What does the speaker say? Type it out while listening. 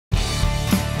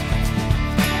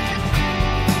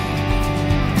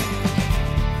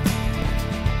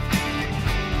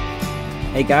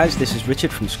Hey guys, this is Richard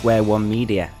from Square One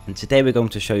Media, and today we're going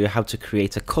to show you how to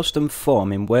create a custom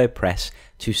form in WordPress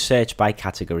to search by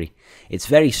category. It's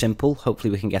very simple, hopefully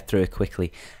we can get through it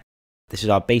quickly. This is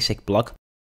our basic blog.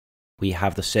 We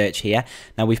have the search here.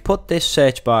 Now we've put this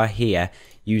search bar here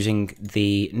using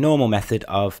the normal method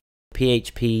of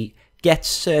PHP get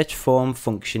search form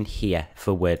function here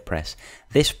for WordPress.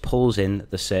 This pulls in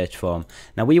the search form.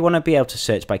 Now we want to be able to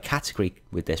search by category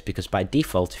with this because by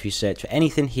default if you search for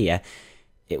anything here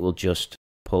it will just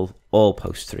pull all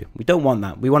posts through. We don't want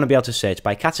that. We want to be able to search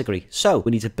by category. So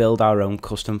we need to build our own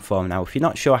custom form. Now, if you're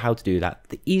not sure how to do that,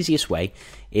 the easiest way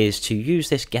is to use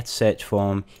this get search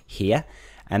form here.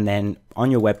 And then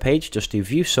on your web page, just do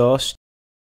view source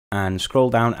and scroll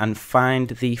down and find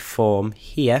the form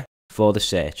here for the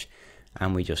search.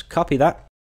 And we just copy that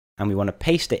and we want to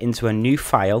paste it into a new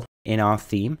file in our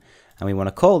theme. And we want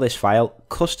to call this file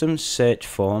custom search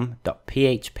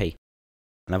form.php.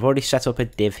 And I've already set up a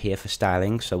div here for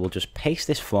styling, so we'll just paste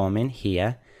this form in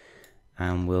here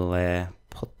and we'll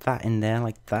put that in there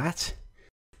like that.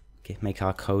 Okay, make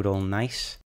our code all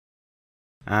nice.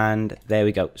 And there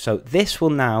we go. So this will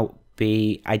now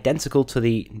be identical to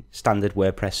the standard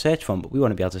WordPress search form, but we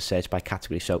want to be able to search by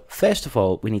category. So first of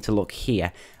all, we need to look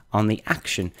here on the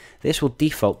action. This will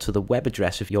default to the web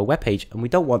address of your web page, and we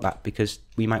don't want that because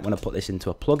we might want to put this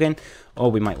into a plugin,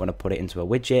 or we might want to put it into a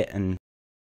widget and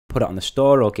put it on the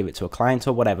store or give it to a client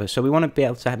or whatever. So we want to be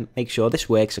able to make sure this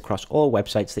works across all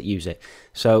websites that use it.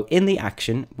 So in the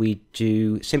action, we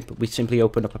simply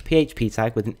open up a PHP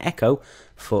tag with an echo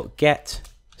for get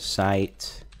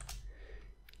site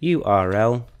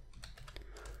URL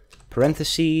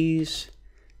parentheses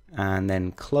and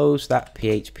then close that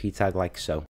PHP tag like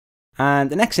so. And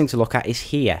the next thing to look at is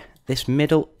here, this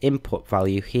middle input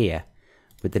value here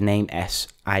with the name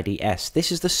SIDS.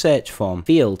 This is the search form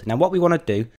field. Now what we want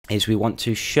to do is we want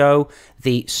to show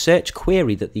the search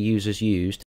query that the users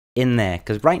used in there,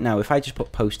 because right now if I just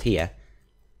put post here,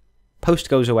 post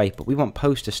goes away, but we want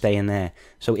post to stay in there.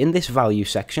 So in this value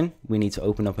section we need to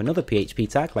open up another PHP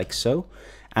tag like so,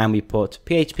 and we put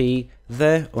PHP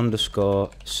the underscore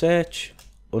search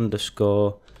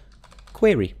underscore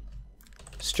query.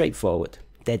 Straightforward,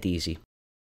 dead easy.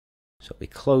 So we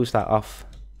close that off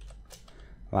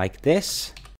like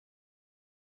this,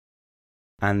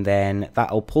 and then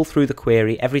that'll pull through the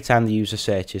query every time the user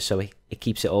searches, so it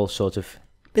keeps it all sort of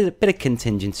bit of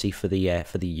contingency for the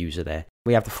user there.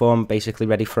 We have the form basically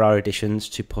ready for our additions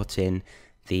to put in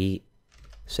the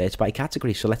search by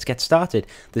category. So let's get started.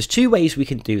 There's two ways we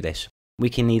can do this. We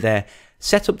can either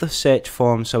set up the search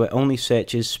form so it only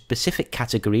searches specific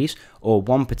categories or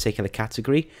one particular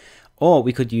category, or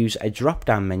we could use a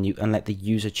drop-down menu and let the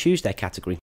user choose their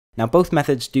category. Now both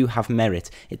methods do have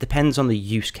merit. It depends on the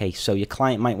use case, so your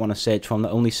client might want a search form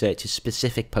that only searches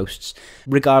specific posts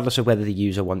regardless of whether the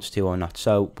user wants to or not.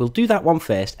 So we'll do that one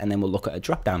first and then we'll look at a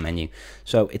drop down menu.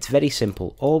 So it's very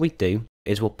simple. All we do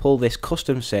is we'll pull this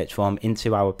custom search form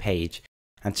into our page,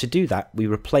 and to do that we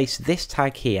replace this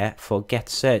tag here for get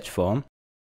search form.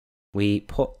 We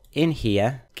put in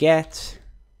here get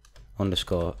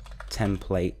underscore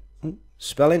template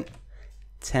spelling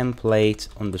template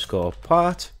underscore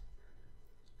part,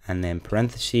 and then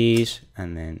parentheses,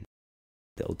 and then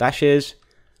little dashes,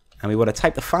 and we want to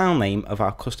type the file name of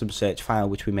our custom search file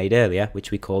which we made earlier, which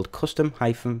we called custom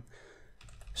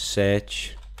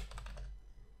search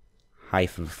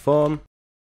form,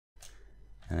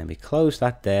 and then we close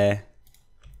that there,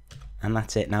 and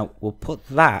that's it. Now we'll put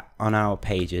that on our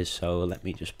pages, so let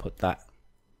me just put that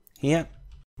here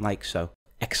like so.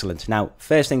 Excellent. Now,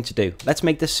 first thing to do, let's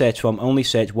make this search form only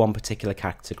search one particular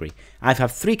category. I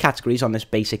have 3 categories on this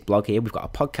basic blog here. We've got a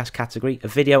podcast category, a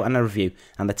video, and a review,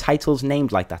 and the title's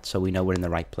named like that so we know we're in the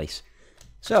right place.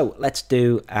 So let's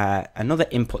do another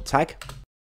input tag,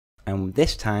 and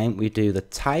this time we do the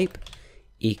type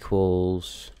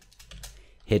equals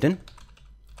hidden.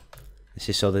 This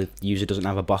is so the user doesn't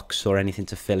have a box or anything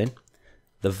to fill in.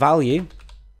 The value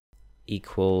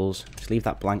equals, let's leave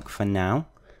that blank for now.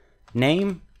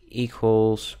 Name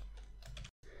equals,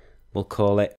 we'll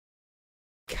call it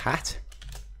cat,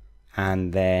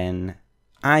 and then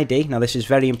ID. Now this is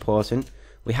very important.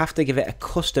 We have to give it a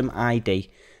custom ID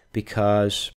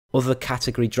because other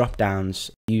category drop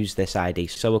downs use this ID.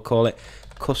 So we'll call it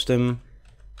custom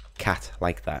cat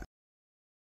like that.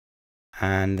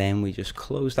 And then we just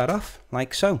close that off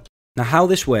like so. Now how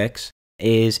this works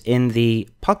is in the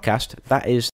podcast, that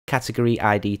is category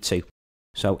ID 2.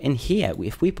 So in here,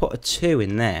 if we put a 2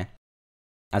 in there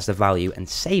as the value and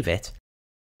save it,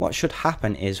 what should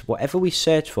happen is whatever we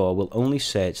search for will only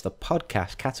search the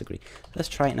podcast category. Let's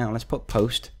try it now. Let's put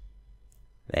post.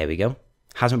 There we go.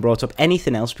 hasn't brought up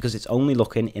anything else because it's only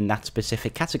looking in that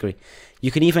specific category.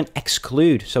 You can even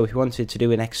exclude. So if you wanted to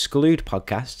do an exclude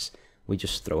podcasts, we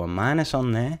just throw a minus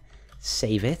on there,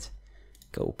 save it,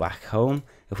 go back home.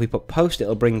 If we put post,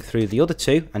 it'll bring through the other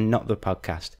two and not the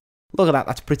podcast. Look at that,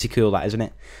 that's pretty cool, that, isn't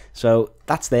it? So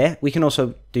that's there. We can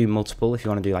also do multiple if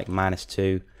you want to do like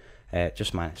 -2,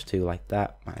 just -2 like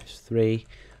that, -3,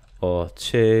 or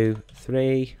 2,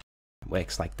 3,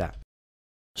 works like that.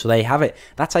 So there you have it.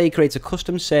 That's how you create a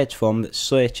custom search form that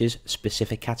searches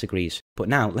specific categories. But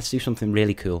now let's do something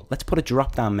really cool. Let's put a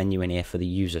drop-down menu in here for the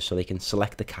user so they can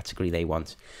select the category they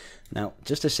want. Now,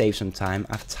 just to save some time,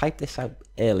 I've typed this out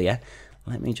earlier.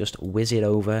 Let me just whiz it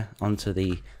over onto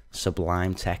the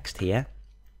Sublime text here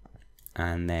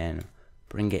and then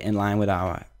bring it in line with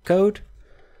our code.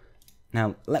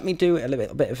 Now let me do a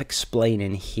little bit of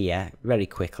explaining here very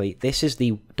quickly. This is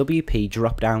the WP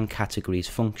drop-down categories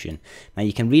function. Now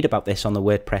you can read about this on the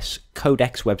WordPress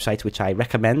Codex website, which I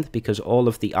recommend because all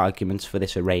of the arguments for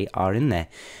this array are in there.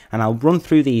 And I'll run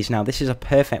through these now. This is a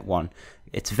perfect one.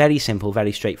 It's very simple,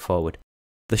 very straightforward.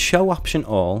 The show option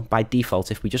all, by default,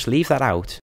 if we just leave that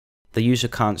out, the user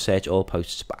can't search all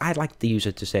posts, but I'd like the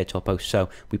user to search all posts. So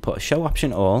we put a show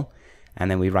option all, and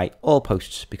then we write all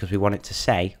posts because we want it to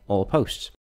say all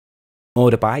posts.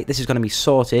 Order by, this is going to be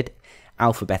sorted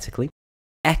alphabetically.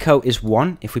 Echo is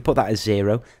 1. If we put that as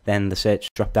 0, then the search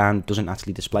drop down doesn't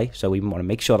actually display, so we want to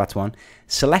make sure that's 1.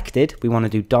 Selected, we want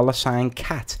to do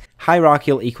 $cat.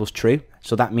 Hierarchical equals true,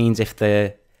 so that means if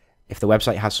the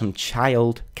website has some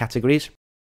child categories,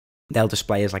 they'll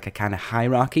display as like a kind of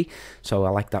hierarchy, so I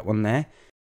like that one there.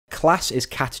 Class is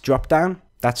cat dropdown.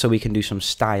 That's so we can do some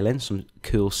styling, some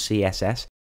cool CSS.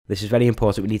 This is very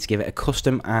important. We need to give it a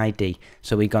custom ID,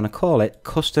 so we're going to call it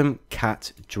custom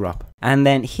cat drop. And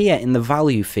then here in the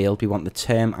value field, we want the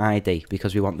term ID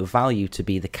because we want the value to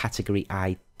be the category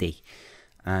ID.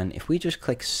 And if we just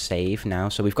click save now,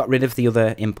 so we've got rid of the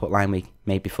other input line we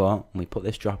made before, and we put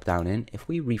this drop down in. If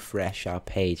we refresh our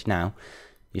page now,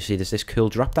 you see there's this cool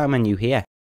drop-down menu here,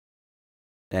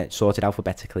 sorted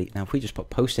alphabetically. Now if we just put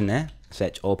post in there,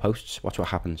 search all posts, watch what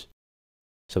happens.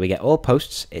 So we get all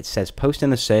posts, it says post in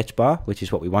the search bar, which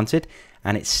is what we wanted,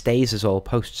 and it stays as all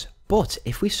posts. But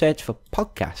if we search for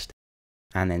podcast,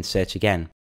 and then search again,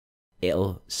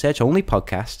 it'll search only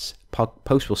podcasts,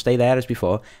 post will stay there as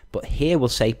before, but here we'll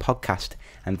say podcast,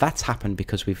 and that's happened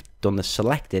because we've done the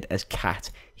selected as cat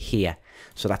here.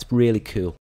 So that's really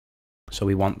cool. So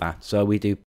we want that. So we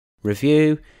do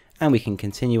review and we can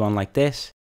continue on like this.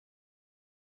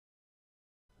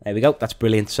 There we go. That's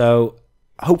brilliant. So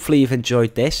hopefully you've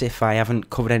enjoyed this. If I haven't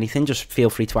covered anything, just feel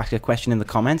free to ask a question in the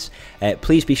comments.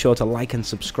 Please be sure to like and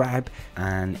subscribe.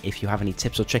 And if you have any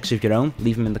tips or tricks of your own,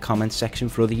 leave them in the comments section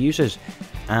for other users.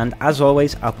 And as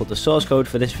always, I'll put the source code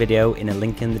for this video in a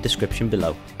link in the description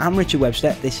below. I'm Richard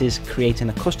Webster. This is creating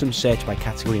a custom search by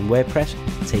category in WordPress.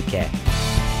 Take care.